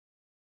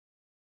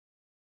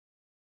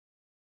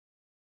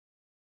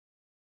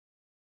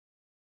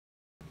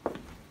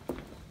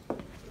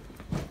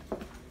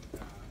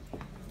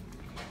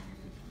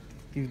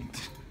You...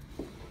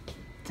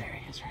 There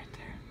he is right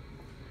there.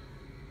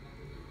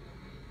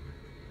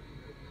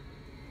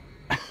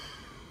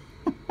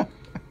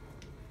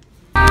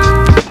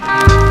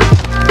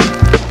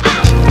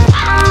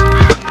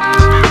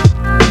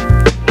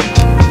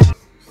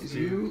 Is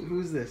you?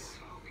 Who's this?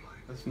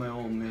 That's my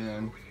old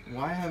man.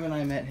 Why haven't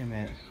I met him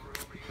yet?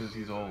 Because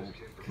he's old.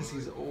 Because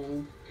he's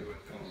old?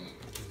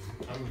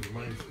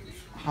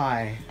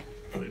 Hi.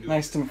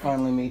 Nice to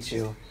finally meet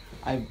you.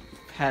 I've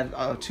had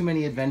too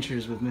many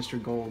adventures with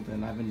Mr. Gold,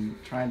 and I've been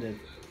trying to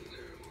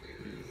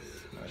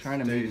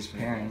meet his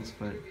parents,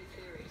 but...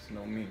 There's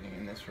no meaning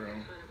in this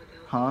room.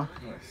 Huh?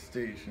 My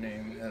stage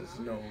name has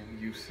no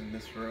use in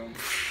this room.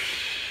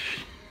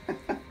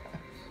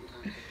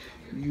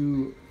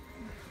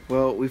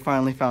 Well, we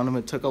finally found him.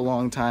 It took a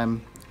long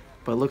time,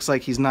 but it looks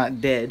like he's not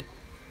dead.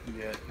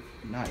 Yet.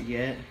 Not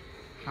yet.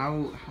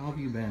 How have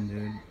you been,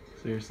 dude?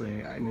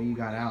 Seriously, I know you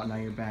got out, now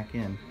you're back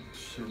in.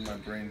 Shitting my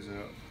brains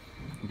out.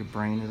 Your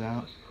brain is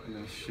out? I've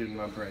been shitting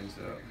my brains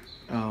out.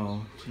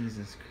 Oh,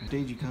 Jesus Christ.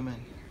 Did you come in?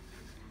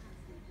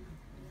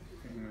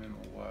 Came in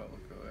a while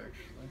ago,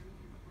 actually.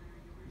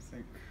 I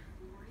think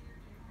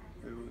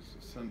it was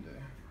a Sunday.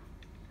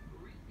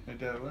 Hey,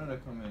 Dad, when did I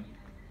come in?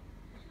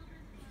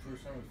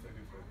 First time or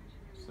second time?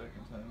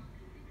 Second time.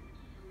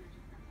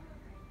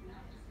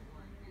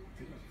 I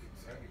think it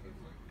was second.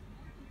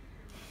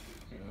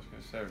 Yeah, I was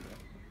gonna say Saturday.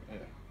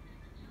 Yeah.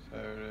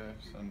 Saturday,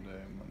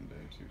 Sunday,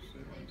 Monday,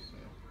 Tuesday,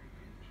 Wednesday,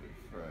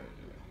 Friday.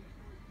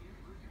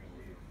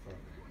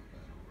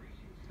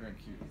 Thank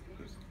you.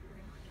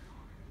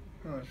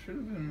 Oh, it should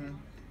have been.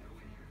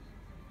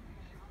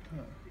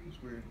 Huh, it's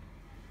weird.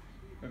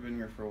 I've been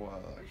here for a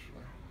while,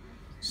 actually.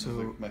 So It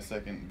was like my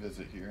second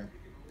visit here.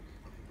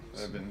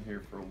 I've been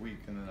here for a week,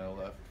 and then I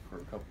left for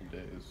a couple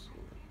days,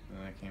 and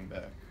then I came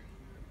back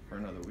for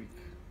another week.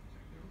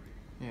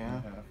 yeah.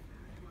 And a half.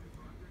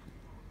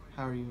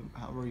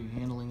 How were you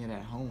handling it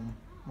at home?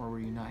 Or were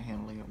you not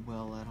handling it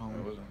well at home?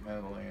 I wasn't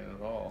handling it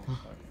at all.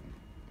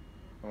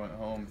 I went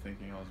home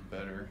thinking I was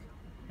better,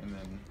 and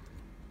then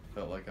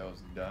felt like I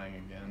was dying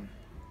again.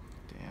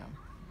 Damn.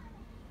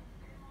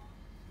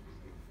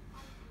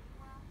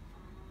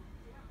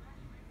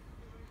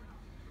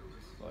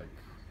 It's like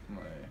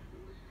my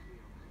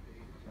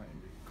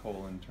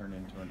colon turned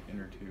into an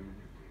inner tube.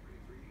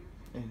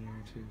 And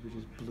your tube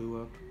just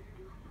blew up.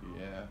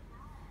 Yeah.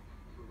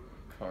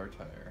 Car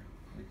tire.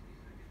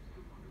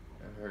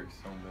 It hurts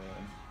so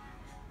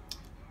bad.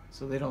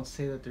 So they don't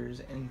say that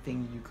there's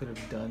anything you could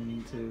have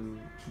done to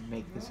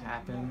make this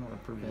happen or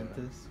prevent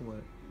this?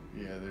 What?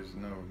 Yeah, there's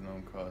no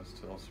known cause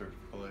to ulcerative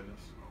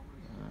colitis.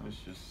 It's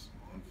just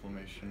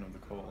inflammation of the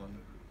colon.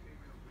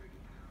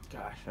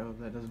 Gosh, I hope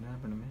that doesn't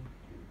happen to me.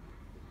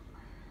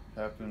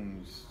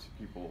 Happens to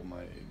people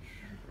my age,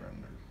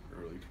 around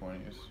their early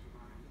 20s.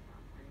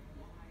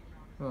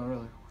 Oh,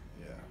 really?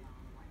 Yeah.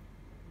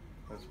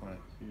 That's when it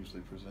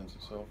usually presents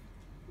itself.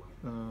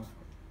 Uh,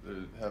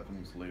 It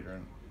happens later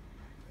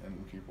in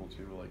people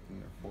too, like in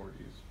their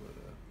 40s, but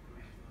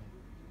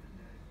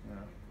yeah,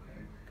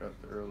 I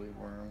got the early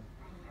worm.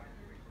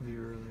 the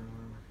earlier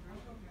one.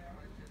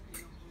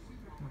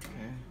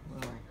 Okay,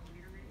 well.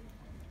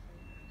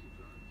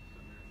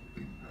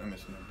 I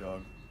miss my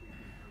dog.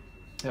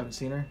 Haven't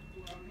seen her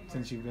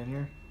since you've been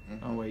here?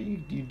 Mm-hmm. Oh, wait,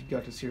 you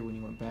got to see her when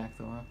you went back,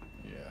 though, huh?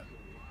 Yeah.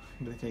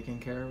 Were they taking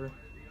care of her?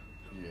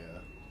 Yeah.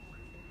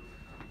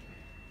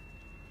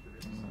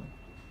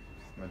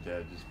 My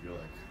dad just be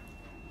like,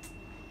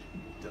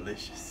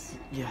 delicious.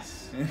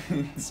 Yes.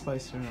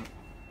 Spice her up.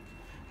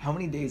 How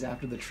many days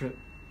after the trip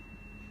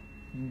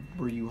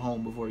were you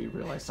home before you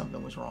realized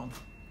something was wrong?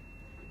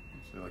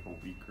 Say like a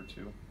week or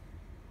two.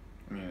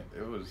 I mean,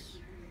 it was...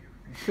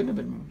 It couldn't have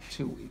been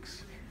 2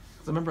 weeks.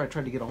 'Cause I remember I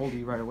tried to get a hold of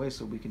you right away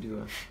so we could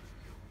do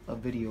a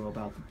video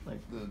about, like...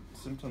 The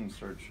symptoms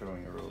started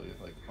showing early,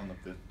 like on the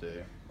 5th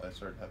day. I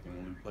started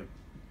having like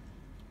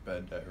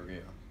bad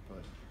diarrhea,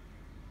 but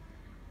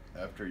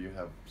after you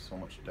have so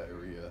much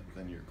diarrhea,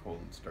 then your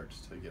colon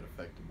starts to get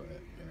affected by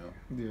it, you know?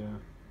 Yeah.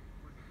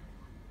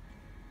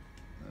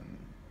 And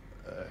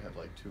I had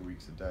like 2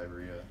 weeks of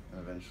diarrhea,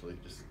 and eventually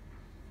it just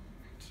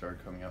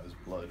started coming out as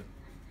blood.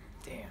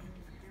 Damn.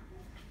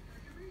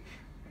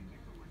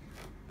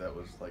 That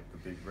was like the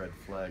big red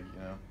flag, you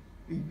know?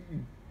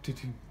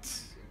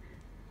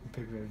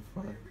 Big red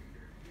flag.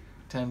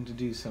 Time to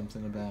do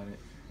something about it.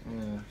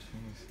 Yeah,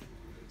 jeez.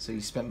 So you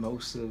spent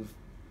most of,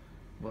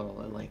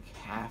 well, like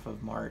half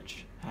of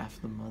March, half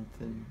the month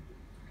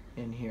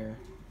in here,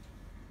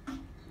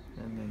 and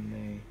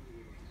then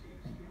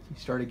you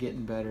started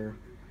getting better,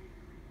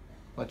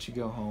 let you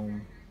go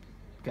home,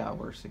 got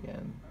worse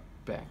again,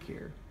 back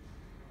here.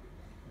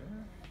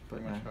 Yeah,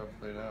 But pretty much how it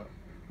played out.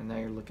 And now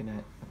you're looking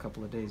at a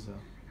couple of days though.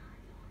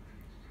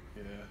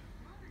 Yeah.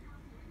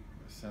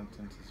 The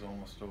sentence is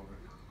almost over.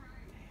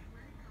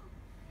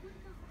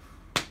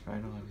 Right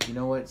on. You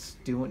know what's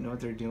doing? Know what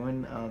they're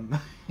doing?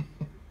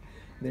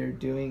 They're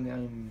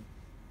doing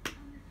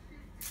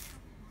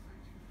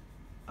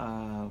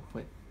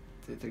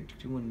they're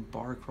doing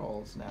bar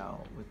crawls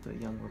now with the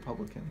young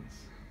Republicans.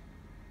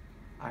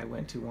 I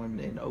went to one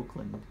in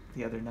Oakland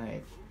the other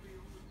night.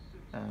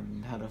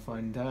 Had a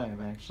fun time.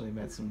 I actually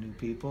met some new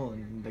people,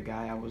 and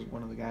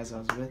one of the guys I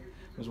was with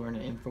was wearing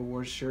an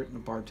InfoWars shirt, and the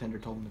bartender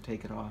told him to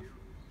take it off.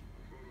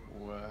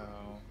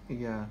 Wow.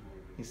 Yeah,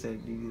 he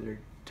said you either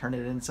turn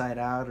it inside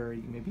out or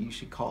maybe you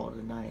should call it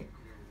a night.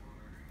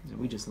 So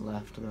we just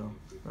left though.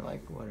 We're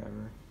like,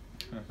 whatever.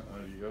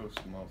 Adios,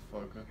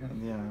 motherfucker.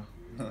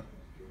 Yeah.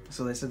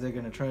 So they said they're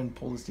gonna try and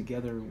pull this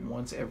together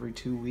once every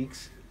 2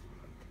 weeks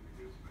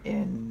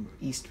in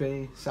East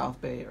Bay, South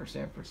Bay, or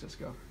San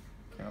Francisco.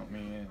 Count me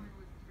in.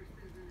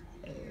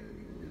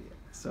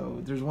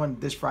 So there's one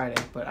this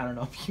Friday, but I don't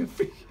know if you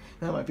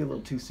that might be a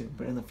little too soon,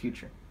 but in the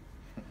future.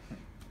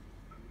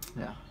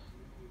 Yeah.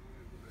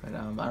 But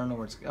I don't know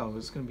where it's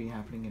gonna be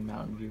happening in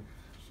Mountain View,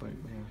 but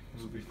yeah,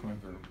 it'll be Speaking fun.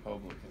 of the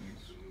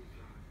Republicans,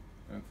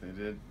 what they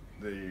did,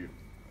 they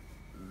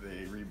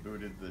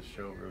rebooted the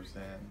show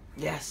Roseanne.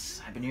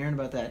 Yes, I've been hearing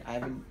about that. I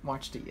haven't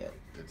watched it yet.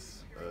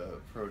 It's a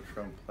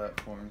pro-Trump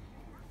platform.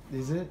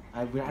 Is it?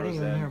 I didn't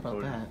even hear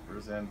about that.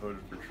 Roseanne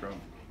voted for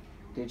Trump.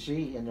 Did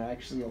she? And they're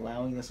actually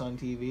allowing this on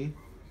TV?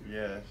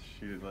 Yeah,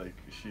 you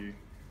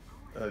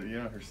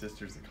know her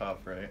sister's a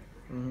cop, right?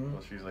 Mm-hmm.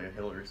 Well, she's like a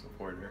Hillary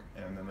supporter,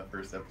 and then the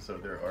first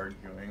episode they're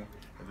arguing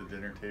at the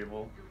dinner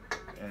table,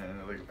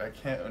 and like, I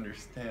can't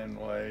understand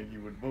why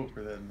you would vote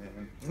for that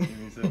man. And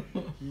he said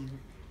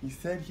he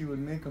said he would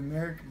make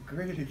America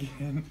great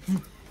again.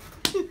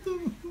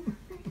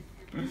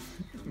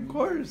 Of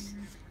course.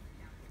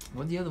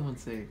 What did the other one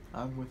say?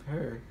 I'm with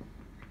her.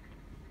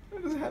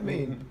 What does that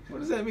mean? What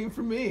does that mean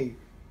for me?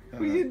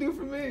 What are you gonna do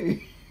for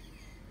me?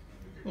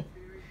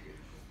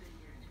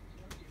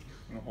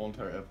 The whole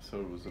entire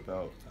episode was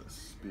about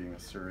us being a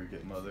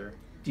surrogate mother.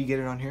 Do you get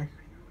it on here?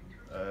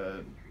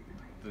 The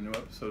new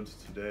episode's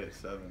today at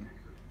 7.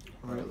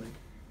 Really?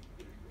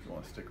 If you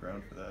want to stick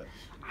around for that.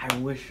 I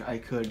wish I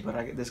could,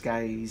 but this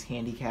guy, he's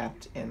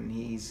handicapped and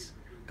he's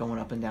going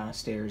up and down the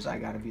stairs. I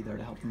gotta be there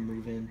to help him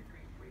move in.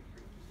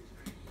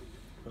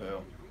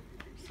 Well,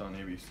 it's on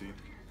ABC.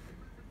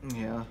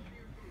 Yeah.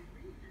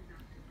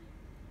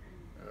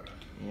 Ugh.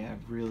 Yeah, I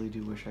really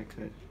do wish I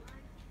could.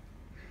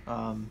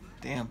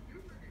 Damn.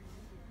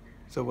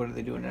 So what are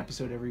they doing? An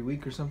episode every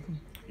week or something?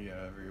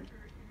 Yeah,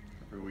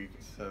 every week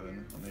at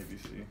 7 on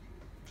ABC.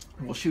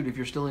 Well, shoot, if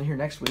you're still in here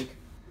next week,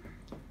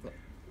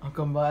 I'll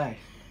come by.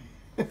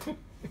 Hope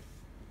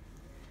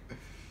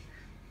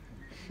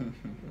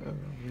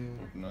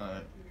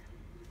not.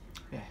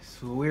 Yeah,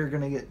 so we're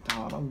gonna get.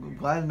 I'm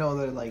glad to know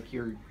that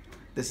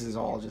this is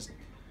all just,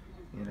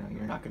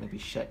 you're not gonna be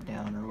shut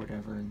down or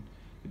whatever, and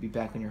you'll be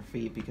back on your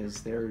feet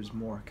because there's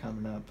more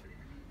coming up.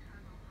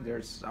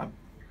 There's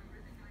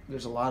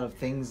a lot of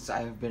things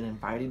I've been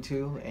invited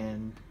to,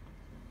 and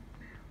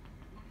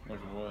Like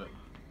what?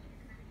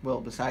 well,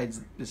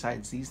 besides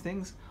these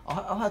things,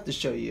 I'll have to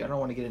show you. I don't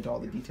want to get into all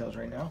the details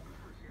right now,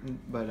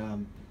 but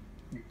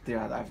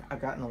yeah,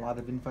 I've gotten a lot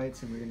of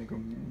invites, and we're gonna go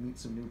meet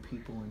some new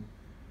people and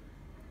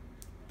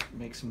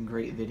make some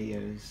great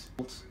videos.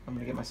 I'm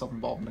gonna get myself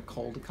involved in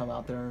Nicole to come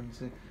out there and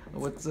say,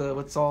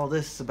 what's all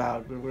this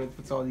about?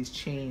 What's all these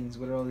chains?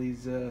 What are all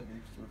these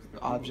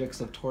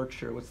objects of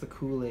torture? What's the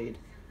Kool-Aid?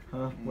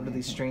 Huh? What are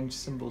these strange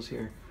symbols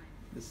here?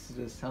 This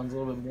just sounds a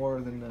little bit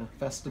more than the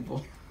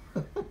festival.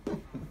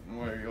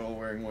 Why are you all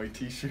wearing white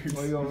t-shirts?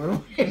 Why are you all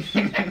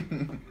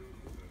wearing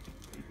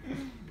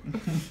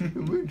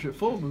moon track,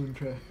 full moon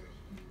track.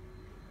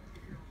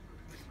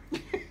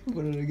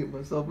 What did I get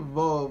myself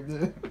involved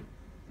in?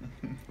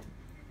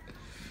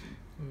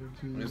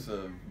 It's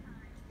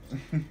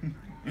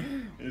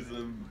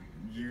a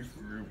youth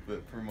group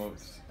that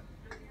promotes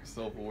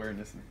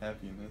self-awareness and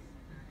happiness.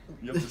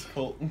 Yep, it's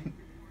cult.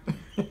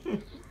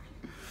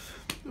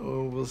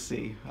 Oh, we'll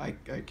see. I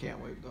can't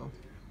wait though.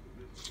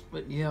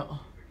 But yeah.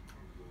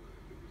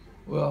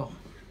 Well,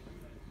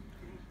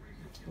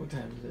 what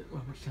time is it?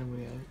 How much time do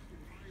we have?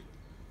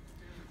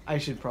 I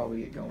should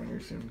probably get going here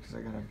soon because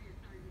I gotta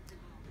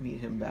meet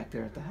him back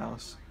there at the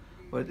house.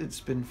 But it's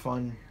been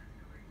fun,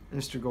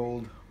 Mr.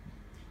 Gold.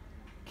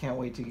 Can't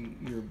wait to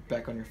you're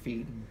back on your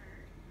feet and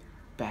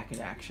back in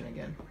action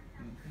again.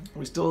 Mm-hmm.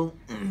 We still,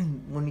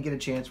 when we get a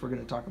chance, we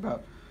will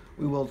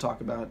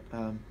talk about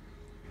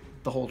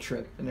the whole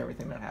trip and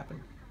everything that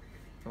happened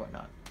and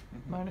whatnot,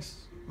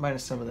 minus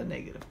some of the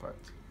negative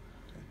parts.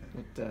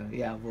 But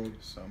yeah, we'll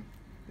some.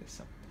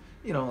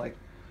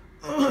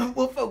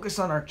 We'll focus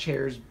on our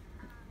chairs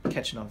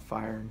catching on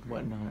fire and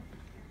whatnot.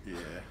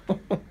 Yeah.